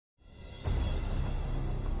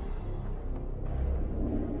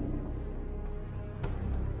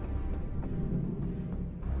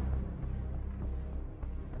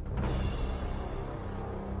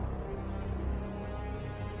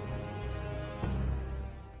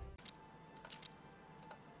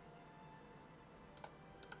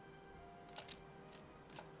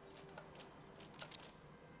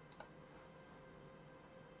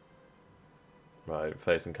Right,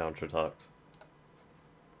 facing counterattacks.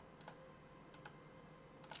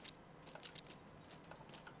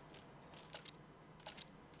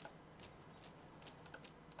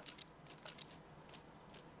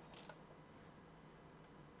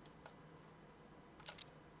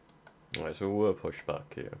 Alright, so we'll push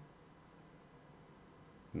back here.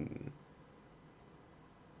 Hmm.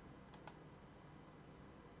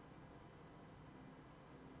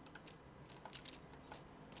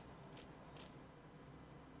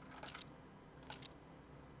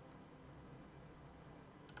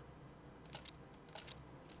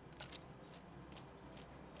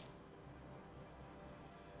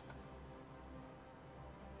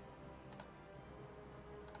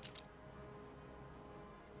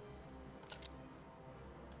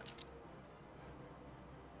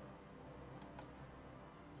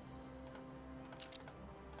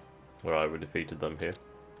 Alright, we defeated them here.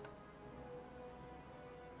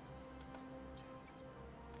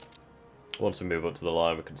 Once we move up to the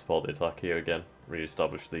line, we can support the attack here again.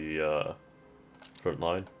 Re-establish the front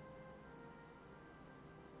line.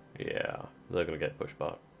 Yeah, they're gonna get pushed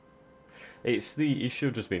back. It's the issue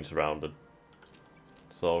of just being surrounded.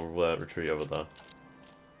 So I'll retreat over there.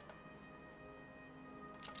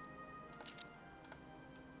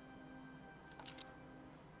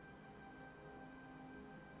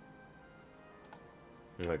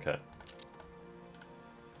 Okay.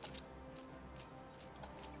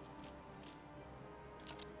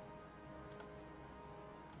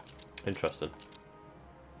 Interesting.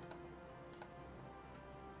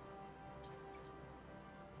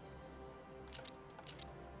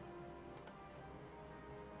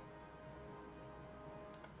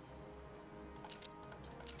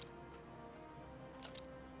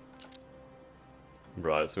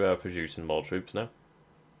 Right, so we are producing more troops now.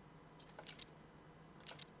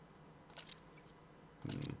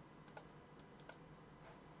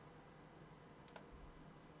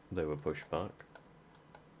 They were pushed back.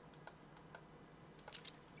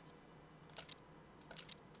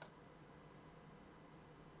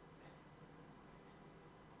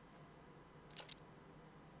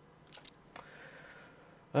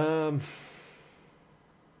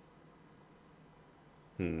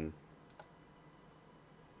 Hmm.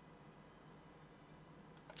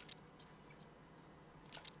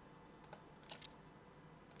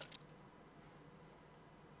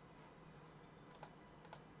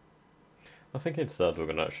 I think instead we're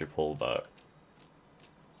gonna actually pull back.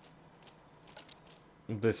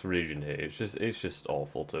 This region here, it's just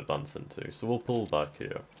awful to advance into, so we'll pull back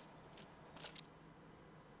here.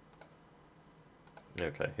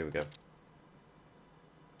 Okay, here we go.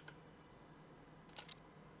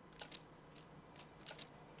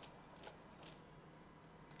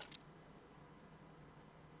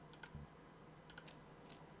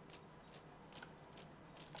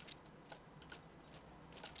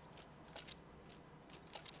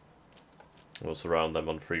 We'll surround them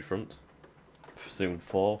on 3 fronts. Soon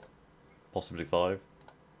 4, possibly 5.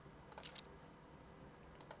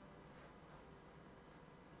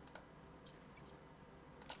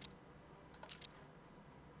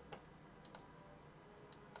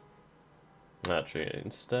 Actually,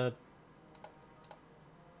 instead...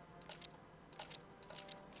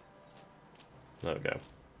 There we go.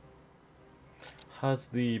 Has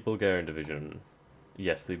the Bulgarian division...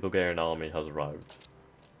 Yes, the Bulgarian army has arrived.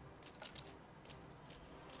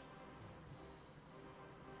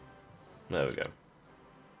 There we go.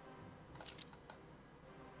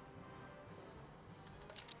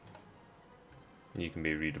 You can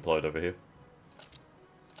be redeployed over here.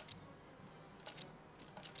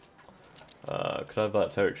 Could I have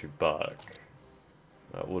that territory back?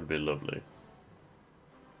 That would be lovely.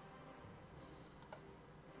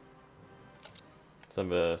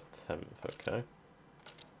 December 10th, okay.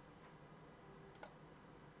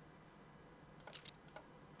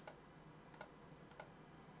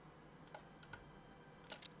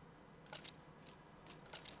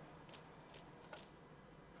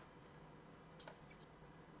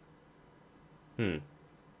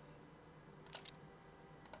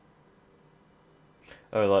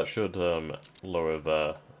 Oh, that should lower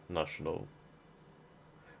their national...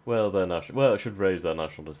 Well, their national... Well, it should raise their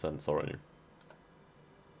national defense, sorry.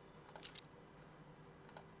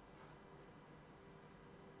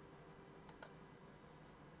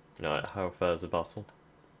 Alright, how fares the battle?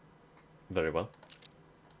 Very well.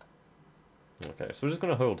 Okay, so we're just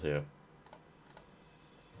going to hold here.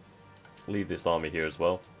 Leave this army here as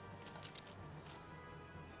well.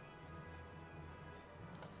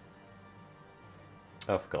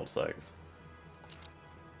 Oh, for God's sakes.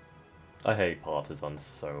 I hate partisans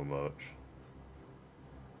so much.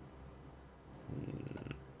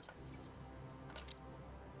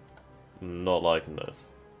 Not liking this.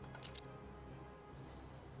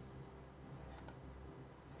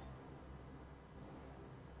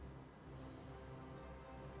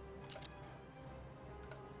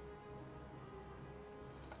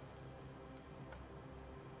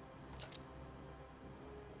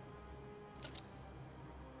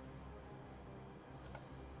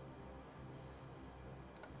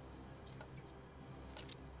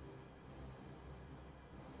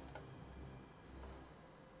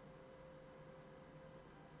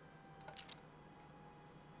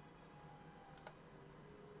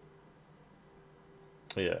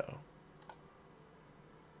 Yeah.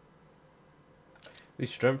 The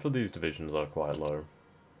strength of these divisions are quite low.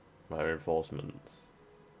 My reinforcements.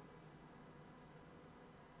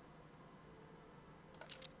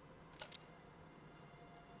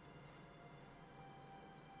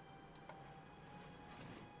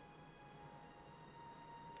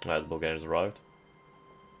 Right, the Bulgarians arrived.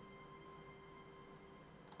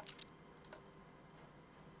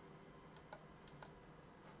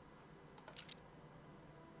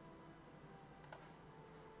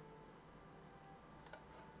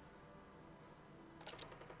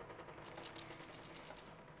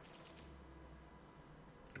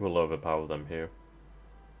 We'll overpower them here.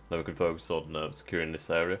 Then we can focus on securing this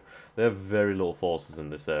area. They have very little forces in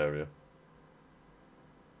this area.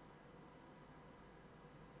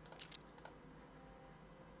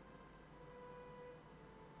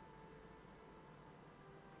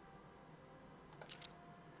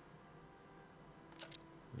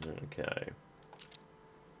 Okay.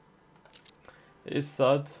 It is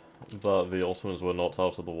sad that the Ottomans were not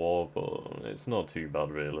out of the war, but it's not too bad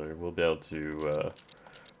really. We'll be able to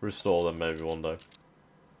restore them maybe one day.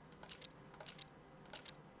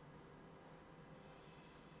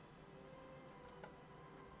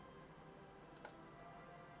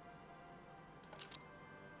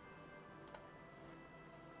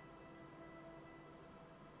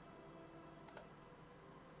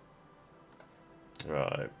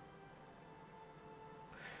 Right.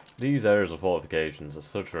 These areas of fortifications are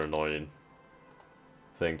such an annoying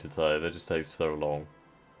thing to take. They just take so long.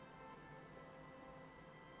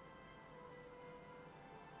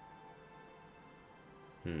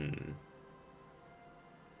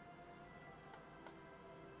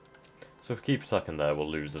 So if we keep attacking there, we'll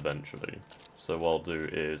lose eventually. So what I'll do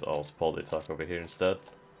is I'll support the attack over here instead.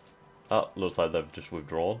 Ah, looks like they've just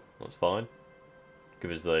withdrawn. That's fine.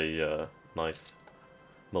 Give us a nice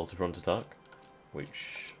multi-front attack,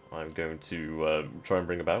 which I'm going to try and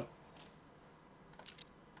bring about.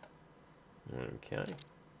 Okay.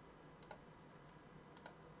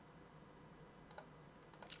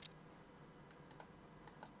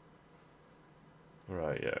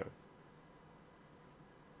 Right, yeah.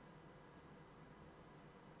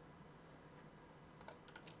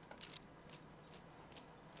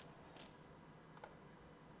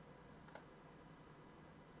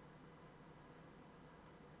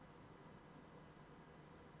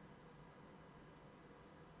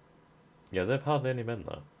 Yeah, they've hardly any men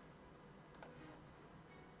there.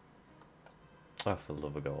 Oh, for the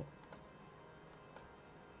love of God.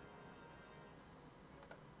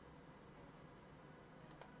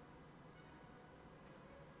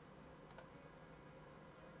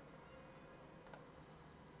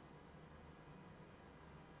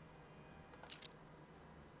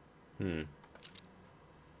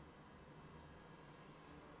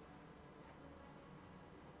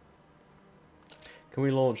 Can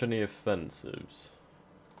we launch any offensives?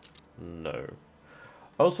 No.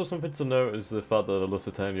 Also, something to note is the fact that the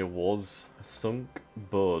Lusitania was sunk,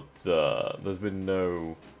 but there's been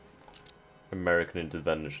no American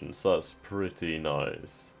intervention, so that's pretty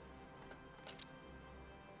nice.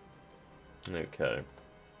 Okay.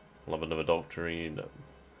 We'll have another doctrine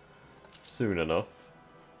soon enough.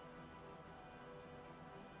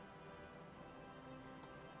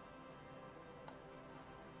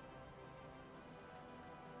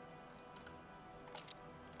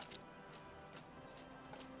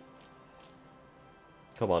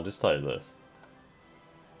 Come on, just take this.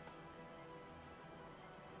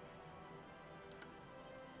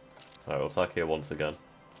 Alright, we'll attack here once again.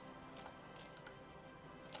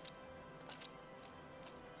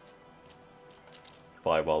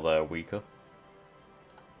 Fight while they're weaker.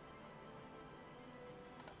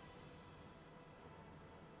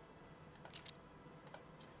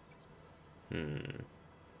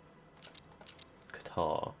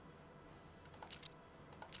 Qatar.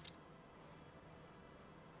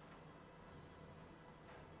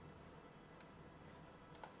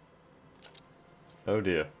 Oh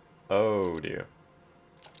dear. Oh dear.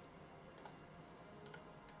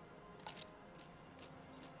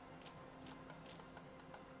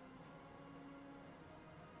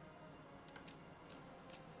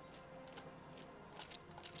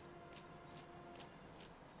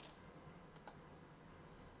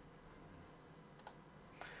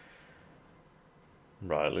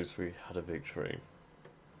 Right, at least we had a victory.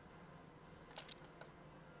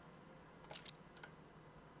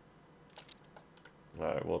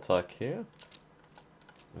 Alright, we'll attack here.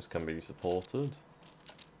 This can be supported.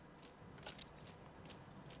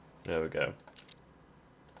 There we go.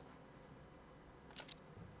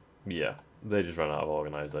 Yeah, they just ran out of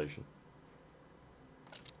organisation.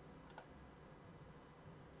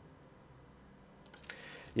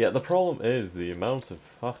 Yeah, the problem is the amount of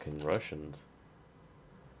fucking Russians.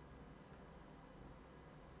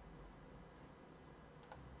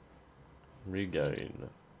 Regain.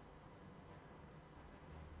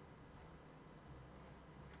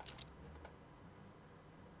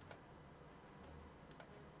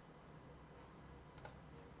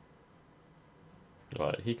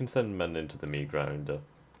 Right, he can send men into the meat grinder.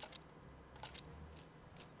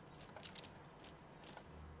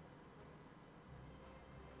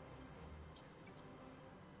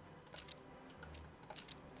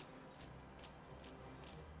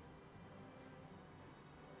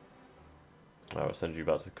 I'll send you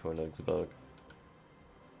back to Königsberg.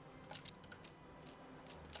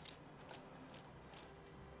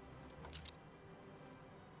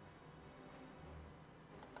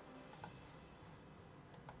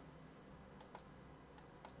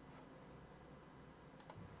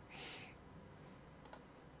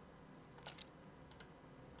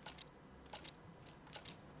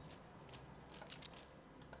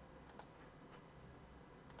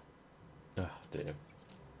 Ah, dear.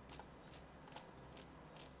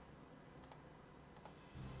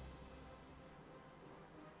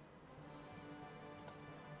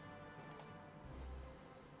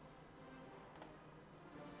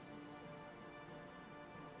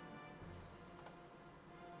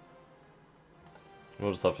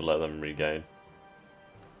 We'll just have to let them regain.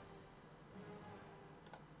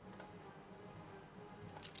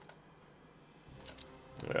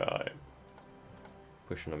 Right.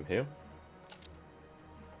 Pushing them here.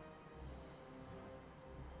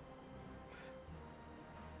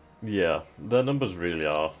 Yeah, their numbers really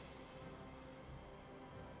are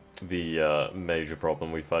the major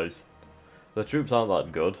problem we face. The troops aren't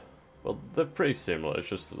that good. Well, they're pretty similar, it's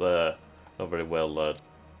just they're not very well led.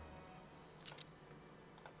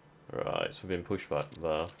 Right, so we've been pushed back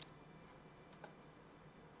there.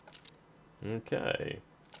 Okay.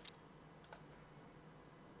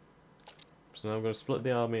 So now I'm going to split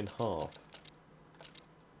the army in half.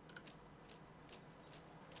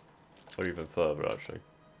 Or even further, actually.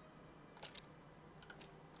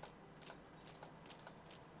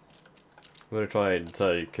 I'm going to try and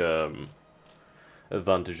take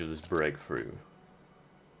advantage of this breakthrough.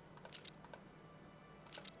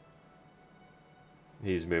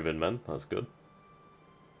 He's moving men, that's good.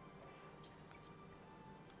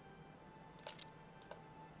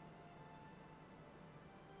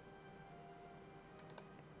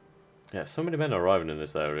 Yeah, so many men are arriving in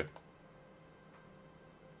this area.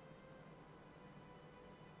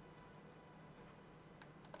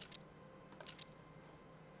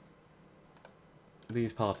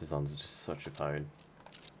 These partisans are just such a pain.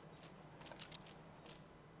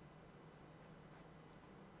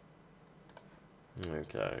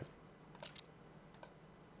 Okay.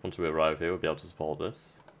 Once we arrive here, we'll be able to support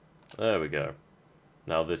this. There we go.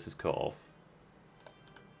 Now this is cut off.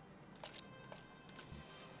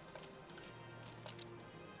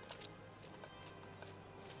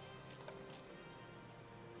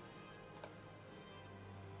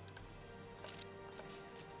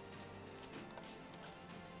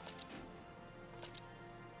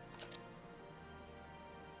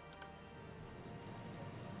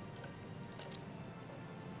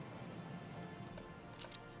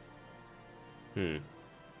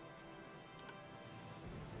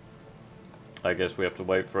 I guess we have to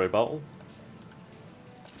wait for a battle.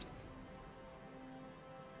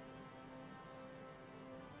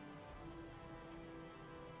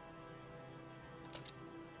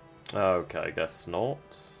 Okay, I guess not.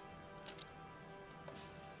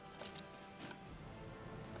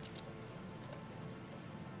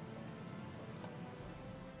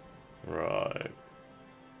 Right.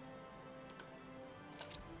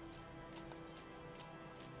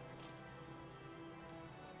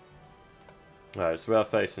 Alright, so we are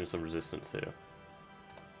facing some resistance here.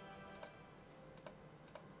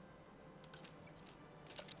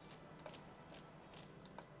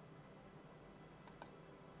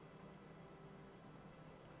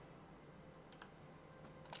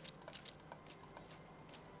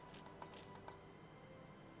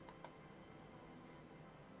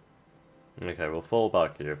 Okay, we'll fall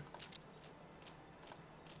back here.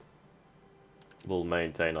 We'll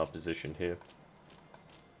maintain our position here.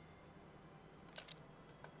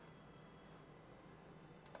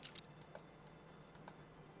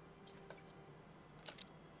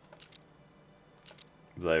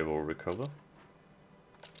 they will recover.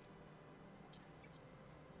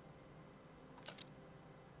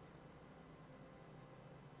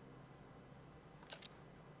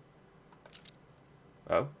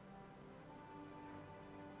 Oh.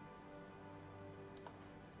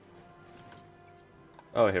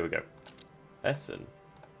 Oh, here we go. Essen.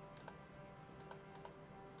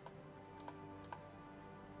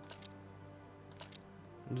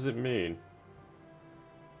 What does it mean?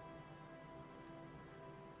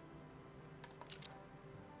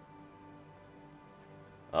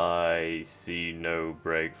 I see no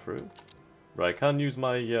breakthrough. Right, I can use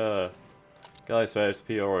my guys for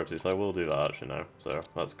SP priorities. I will do that actually now, so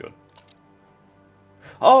that's good.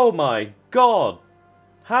 Oh my god!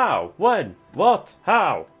 How? When? What?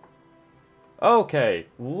 How? Okay,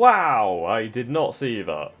 wow! I did not see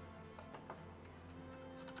that.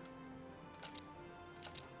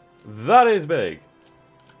 That is big.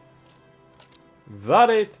 That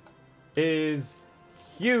it is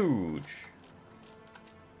huge.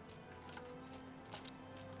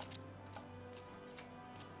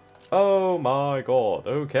 Oh my god,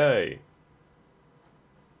 okay.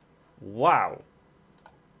 Wow.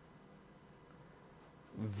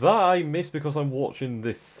 That I missed because I'm watching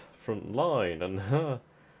this front line, and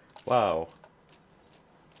wow.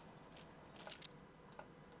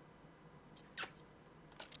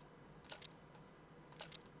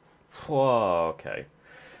 Whoa, okay.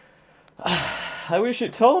 I wish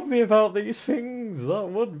it told me about these things. That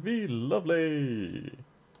would be lovely.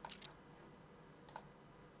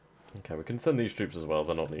 Okay, we can send these troops as well.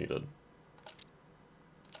 They're not needed.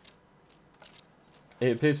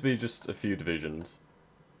 It appears to be just a few divisions.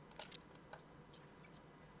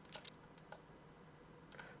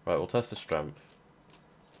 Right, we'll test the strength.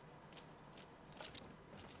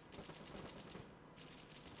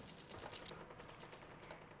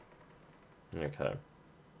 Okay.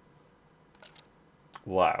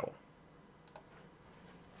 Wow.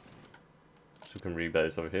 So we can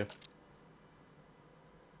rebase over here.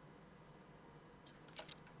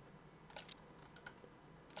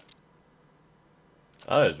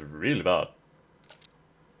 That is really bad.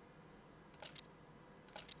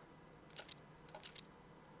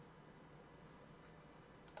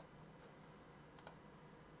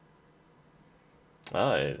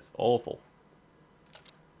 That is awful.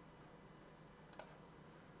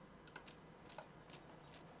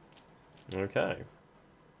 Okay.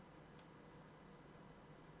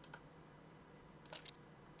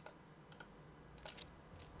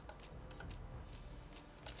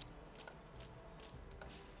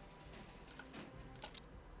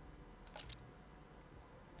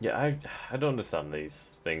 Yeah, I don't understand these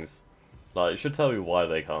things. Like, it should tell me why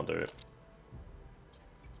they can't do it.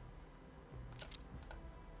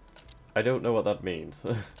 I don't know what that means.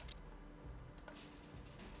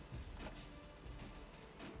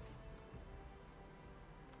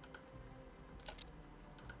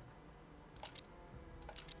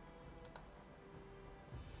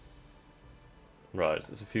 Right,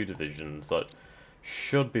 so it's a few divisions. That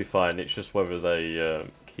should be fine. It's just whether they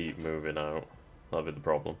keep moving out. That'll be the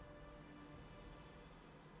problem.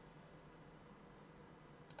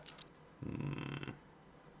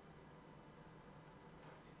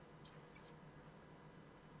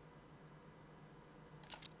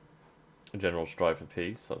 General strive for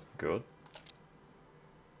peace. That's good.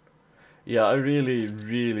 Yeah, I really,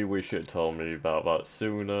 really wish it told me about that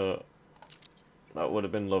sooner. That would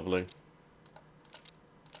have been lovely.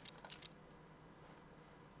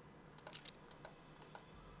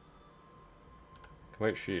 Can we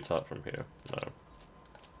actually attack from here? No.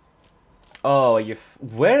 Oh,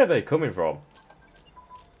 where are they coming from?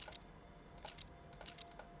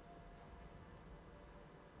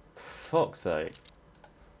 Fuck's sake.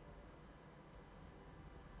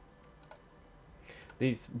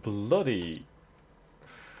 These bloody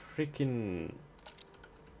freaking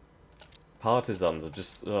partisans are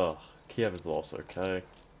just, ugh. Kiev is lost, okay.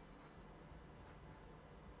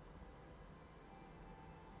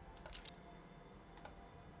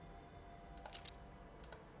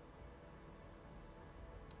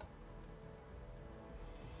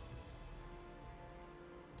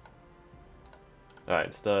 Alright,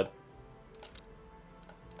 instead.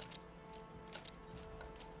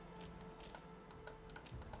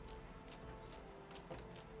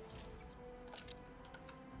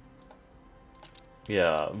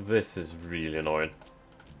 Yeah, this is really annoying.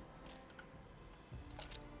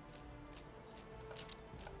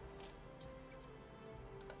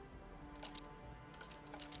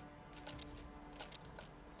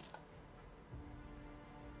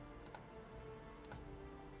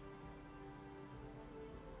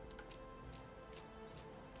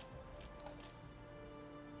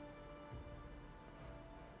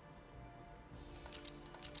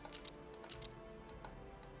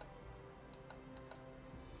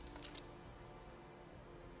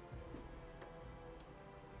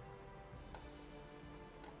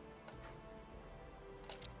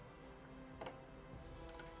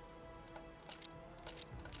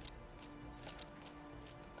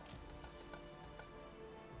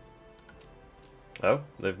 Oh,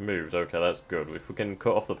 they've moved. Okay, that's good. If we can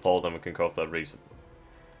cut off the pole, then we can cut off their reason.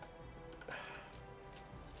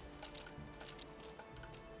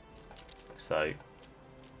 So,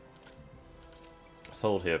 let's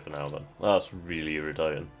hold here for now then. That's really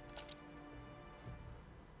irritating.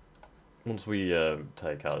 Once we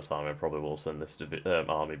take out this army, I probably will send this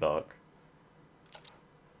army back.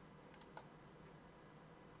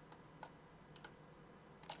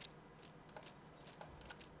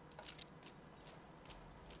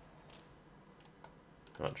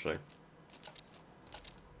 Actually.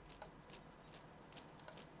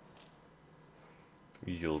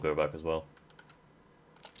 You'll go back as well.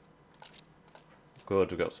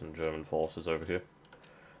 Good, we've got some German forces over here.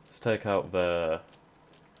 Let's take out their...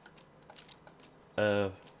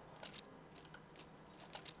 Right,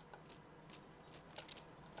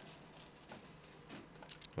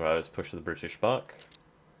 let's push the British back.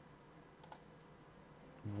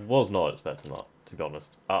 Was not expecting that, to be honest,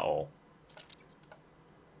 at all.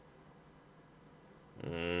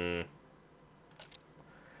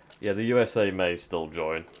 Yeah, the USA may still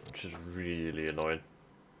join, which is really annoying.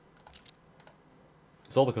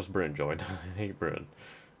 It's all because Britain joined. I hate Britain.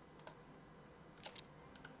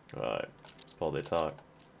 Right, let's pull the attack.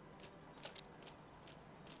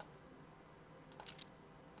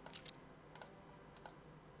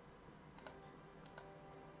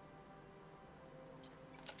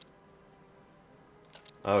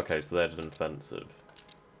 Okay, so they had an offensive.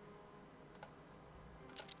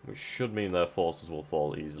 Which should mean their forces will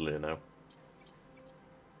fall easily now.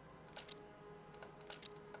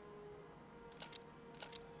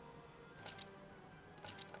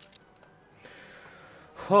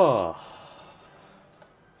 Huh.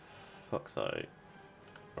 Fuck's sake.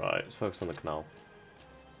 Right, let's focus on the canal.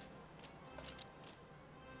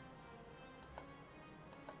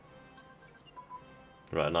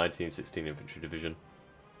 Right, 1916 Infantry Division.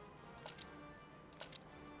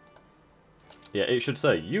 Yeah, it should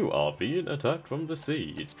say, you are being attacked from the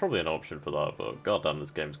sea. It's probably an option for that, but goddamn, this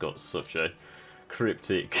game's got such a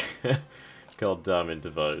cryptic goddamn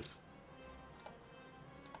interface.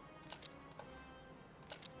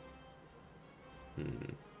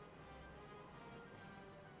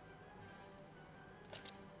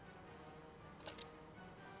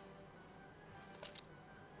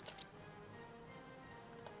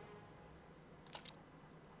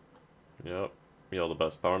 Yep, you're the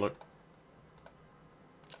best, apparently.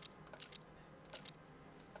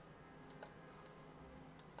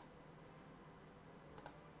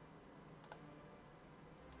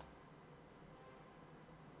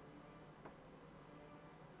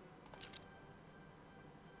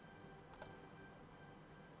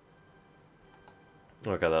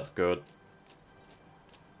 Okay, that's good.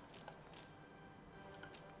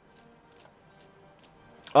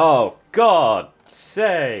 Oh, God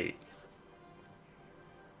sake!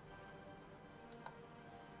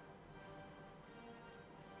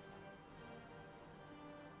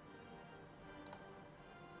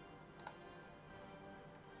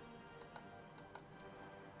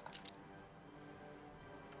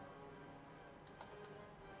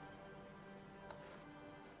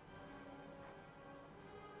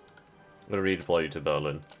 I'm gonna redeploy you to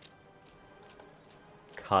Berlin.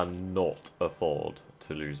 Cannot afford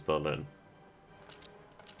to lose Berlin.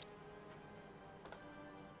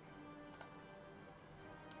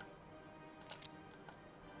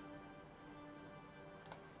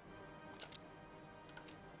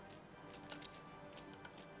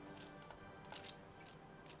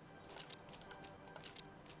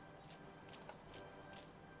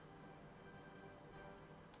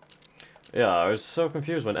 Yeah, I was so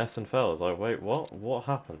confused when Essen fell. I was like, wait, what? What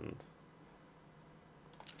happened?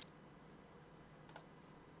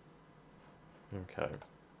 Okay.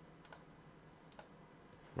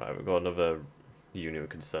 Right, we've got another unit we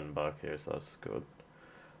can send back here, so that's good.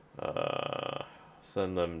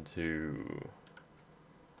 Send them to...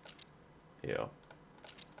 Yeah.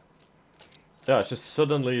 Yeah, it's just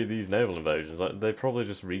suddenly these naval invasions. Like, they probably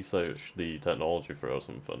just researched the technology for it or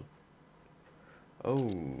something. Oh,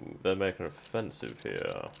 they're making an offensive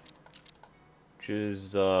here. Which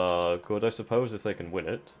is good, I suppose, if they can win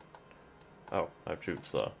it. Oh, I have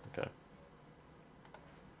troops there. Okay.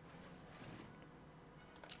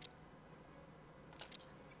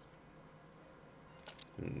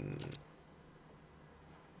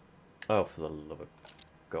 Oh, for the love of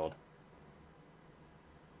God.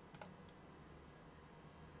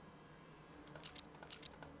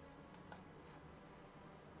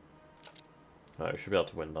 Alright, we should be able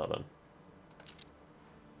to win that then.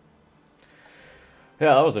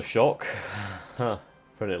 Yeah, that was a shock.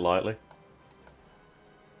 Putting it lightly.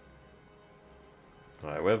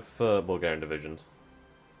 Alright, we have Bulgarian divisions.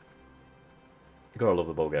 Gotta love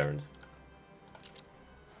the Bulgarians.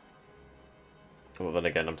 Well, then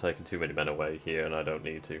again, I'm taking too many men away here, and I don't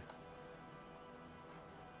need to.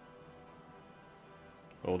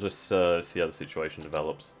 We'll just see how the situation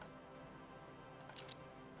develops.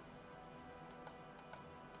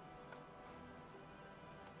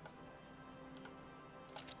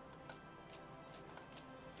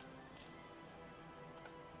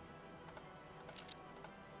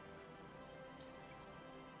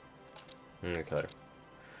 Okay.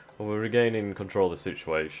 Well, we're regaining control of the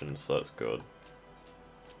situation, so that's good.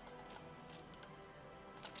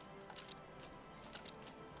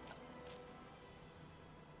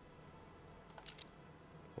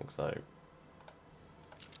 Looks like.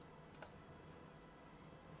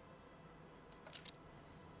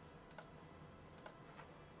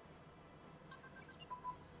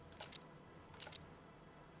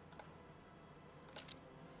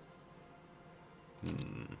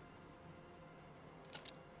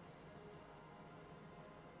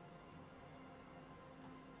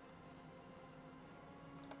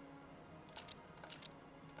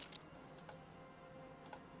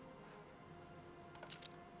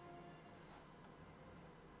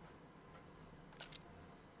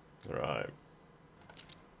 Right.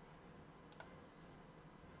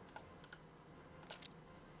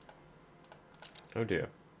 Oh dear.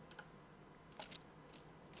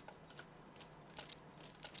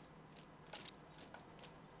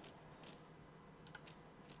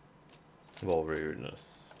 More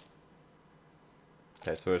rudeness.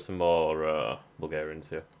 Okay, so there's some more Bulgarians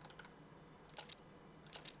here.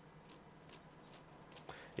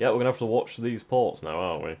 Yeah, we're gonna have to watch these ports now,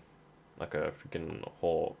 aren't we? Like a freaking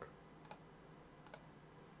hawk.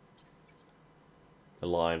 A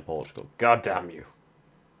lion, Portugal. God damn you!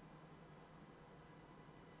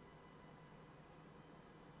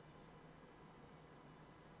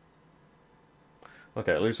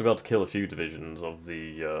 Okay, at least we're about to kill a few divisions of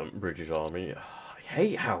the British army. I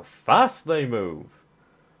hate how fast they move!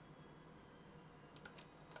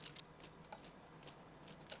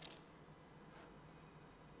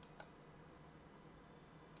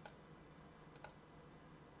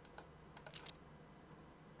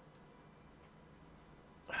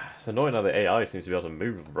 It's annoying how the AI seems to be able to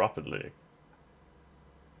move rapidly.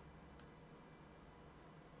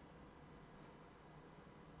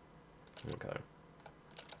 Okay.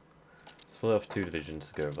 So we'll have 2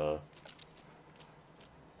 divisions to go there.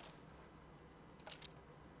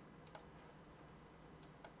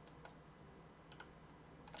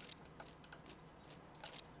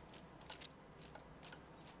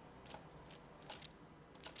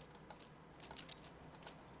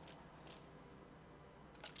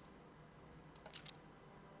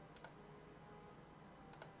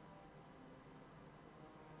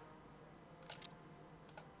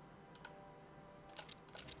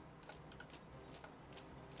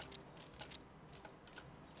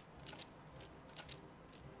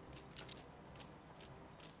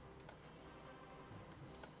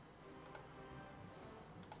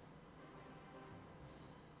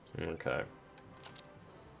 Okay.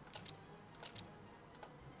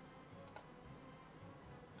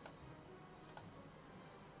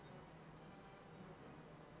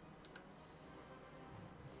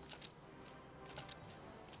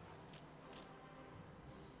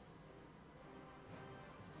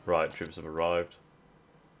 Right, troops have arrived.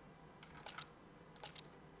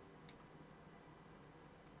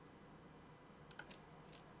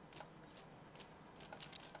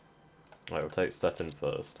 Right, we'll take Stettin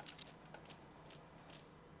first.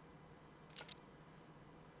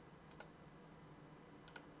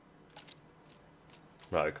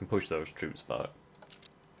 Right, we can push those troops back.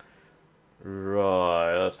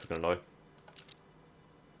 Right, that's fucking annoying.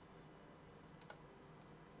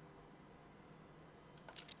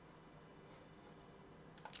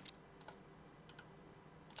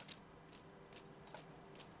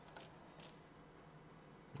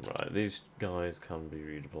 Right, these guys can be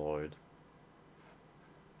redeployed.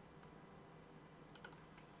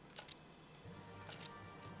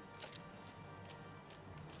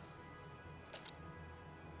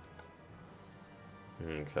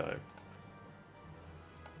 Okay.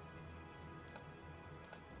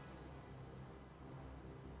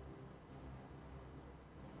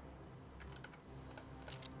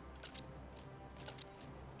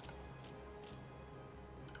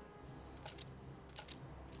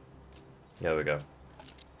 There we go.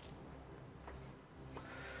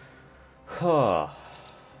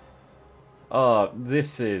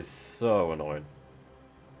 This is so annoying.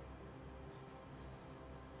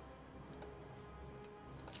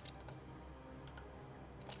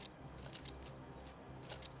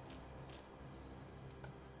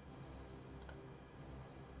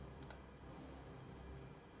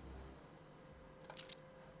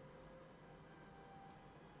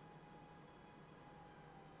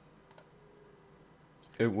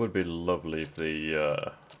 It would be lovely if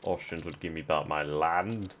the Austrians would give me back my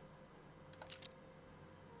land.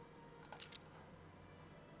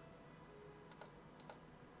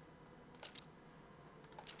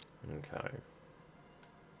 Okay.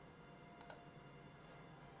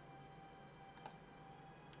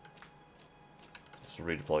 Let's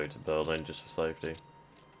redeploy you to Berlin just for safety.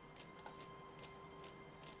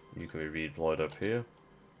 You can be redeployed up here.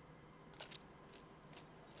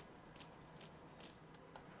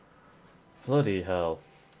 Bloody hell.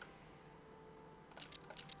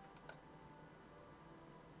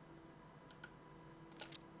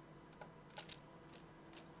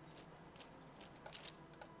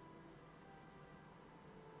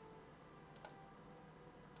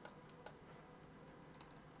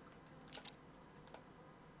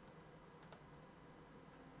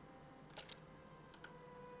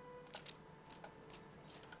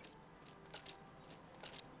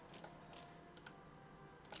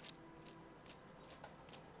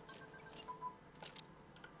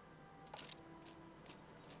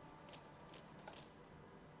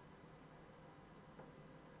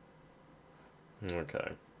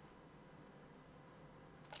 Okay.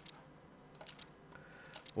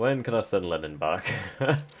 When can I send Lenin back?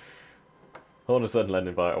 I want to send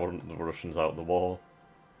Lenin back, I want the Russians out of the war.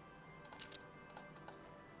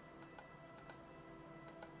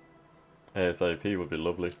 ASAP would be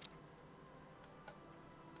lovely.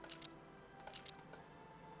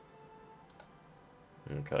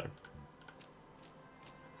 Okay.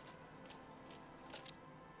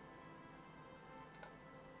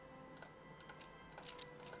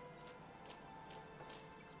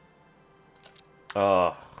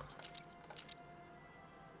 Ah.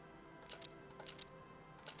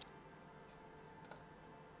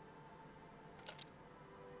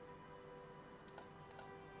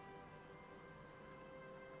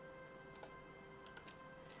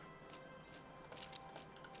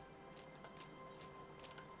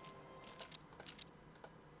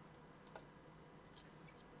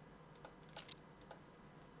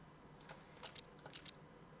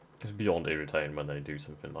 It's beyond irritating when they do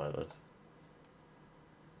something like this.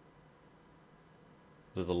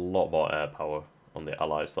 There's a lot more air power on the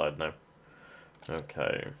Allied side now.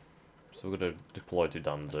 Okay. So we're going to deploy to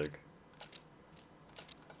Danzig.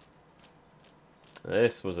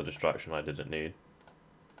 This was a distraction I didn't need.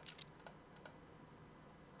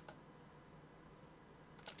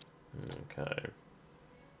 Okay.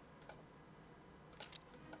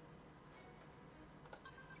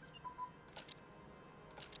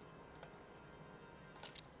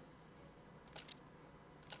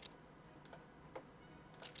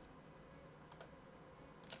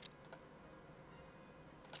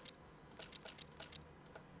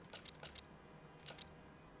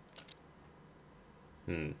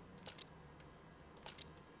 Hmm.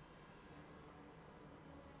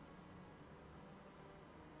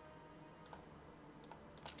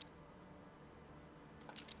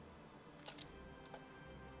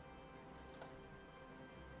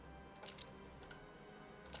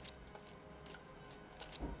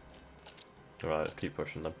 Alright, let's keep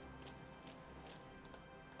pushing them.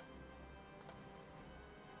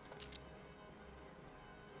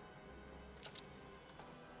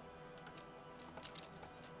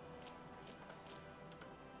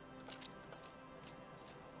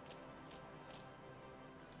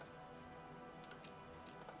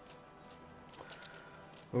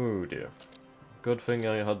 Oh dear. Good thing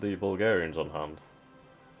I had the Bulgarians on hand.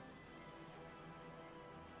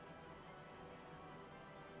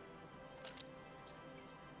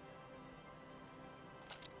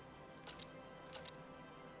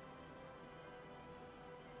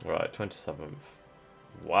 Right, 27th.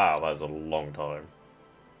 Wow, that's a long time.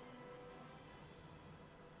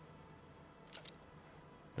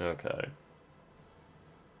 Okay.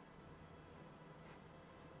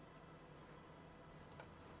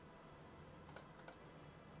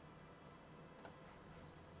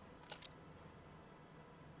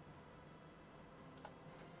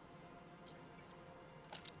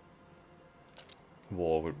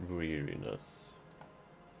 War weariness.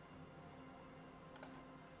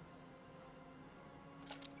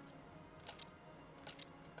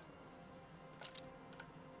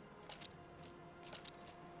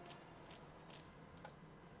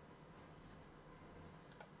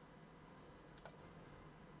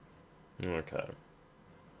 Okay.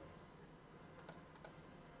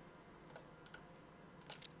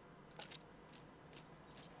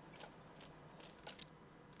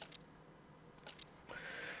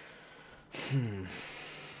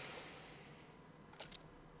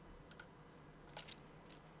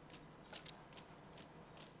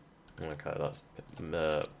 Okay, that's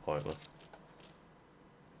pointless.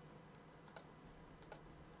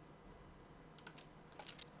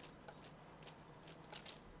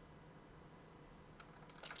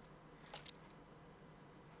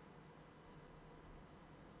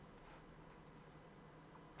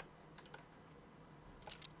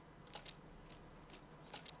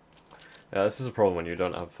 Yeah, this is a problem when you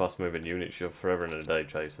don't have fast-moving units. You're forever in a day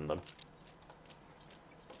chasing them.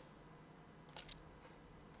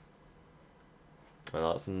 And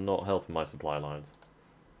that's not helping my supply lines.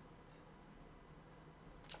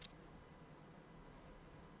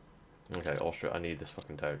 Okay, Austria, I need this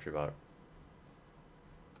fucking territory back.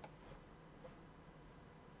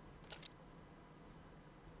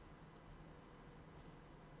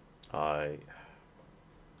 I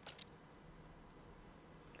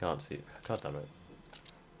can't see it. God damn it.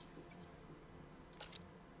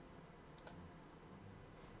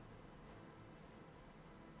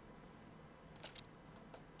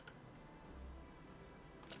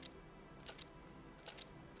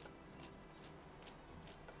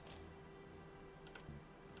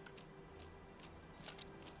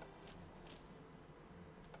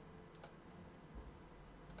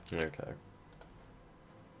 Okay.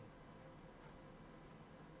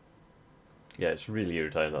 Yeah, it's really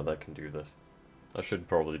irritating that they can do this. I should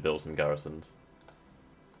probably build some garrisons.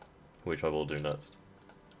 Which I will do next.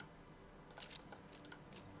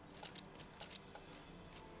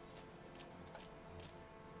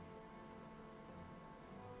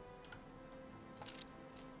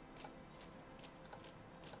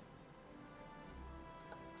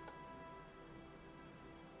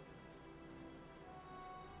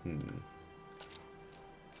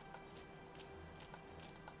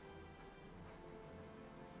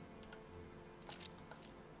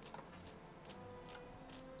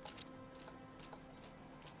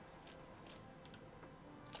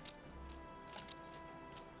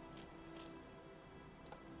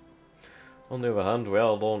 On the other hand, we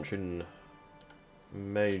are launching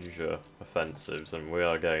major offensives and we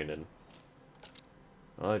are gaining.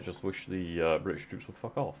 I just wish the British troops would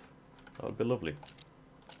fuck off. That would be lovely.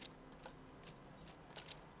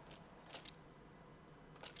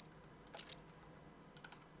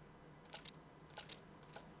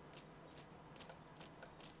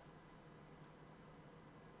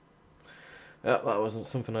 Yeah, that wasn't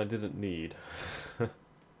something I didn't need.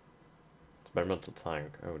 Experimental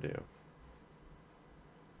tank, oh dear.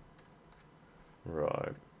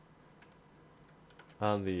 Right.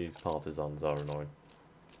 And these partisans are annoying.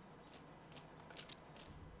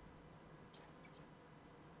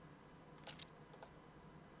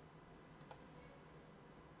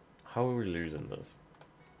 How are we losing this?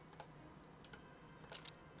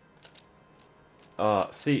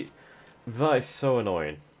 See, that is so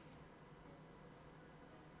annoying.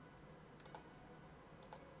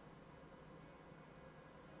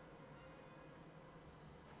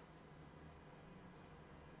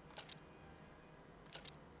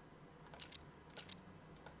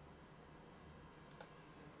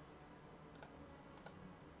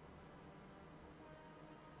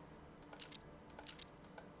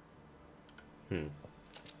 Hmm.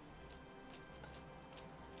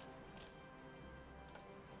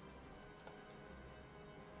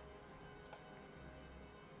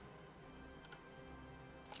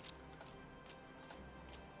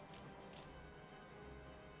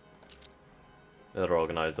 Their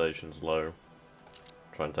organisation's low.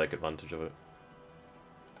 Try and take advantage of it.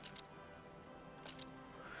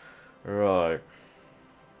 Right.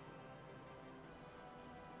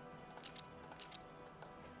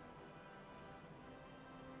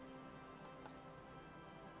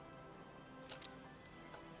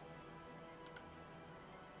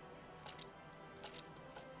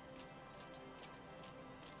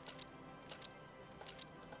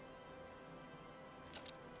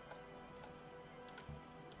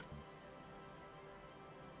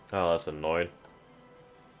 Oh, that's annoying.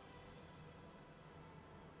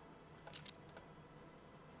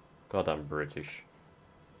 Goddamn British.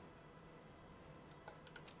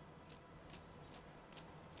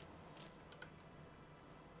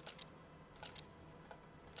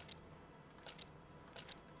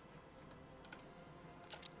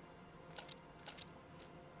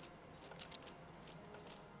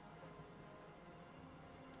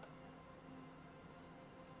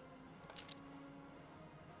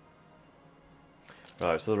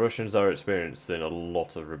 Right, so the Russians are experiencing a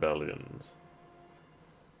lot of rebellions.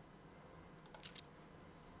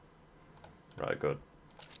 Right, good.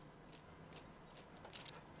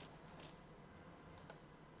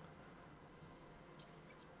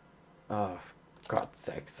 Oh, for God's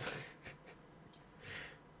sakes.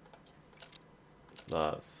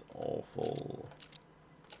 That's awful.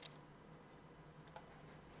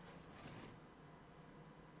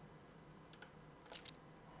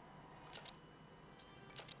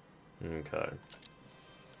 Okay.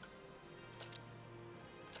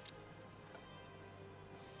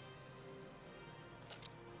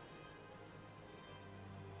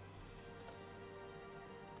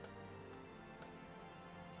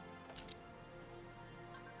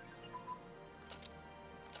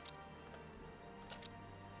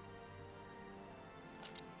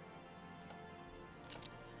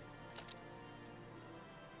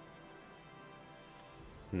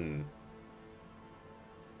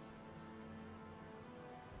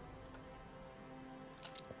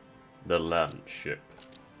 The land ship.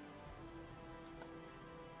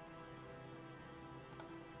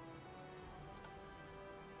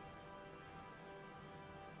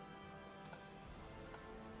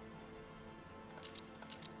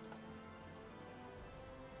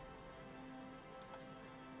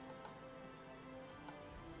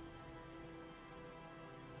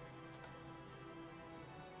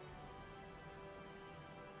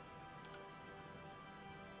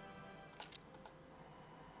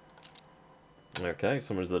 Okay,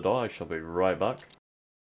 someone's the door. I shall be right back.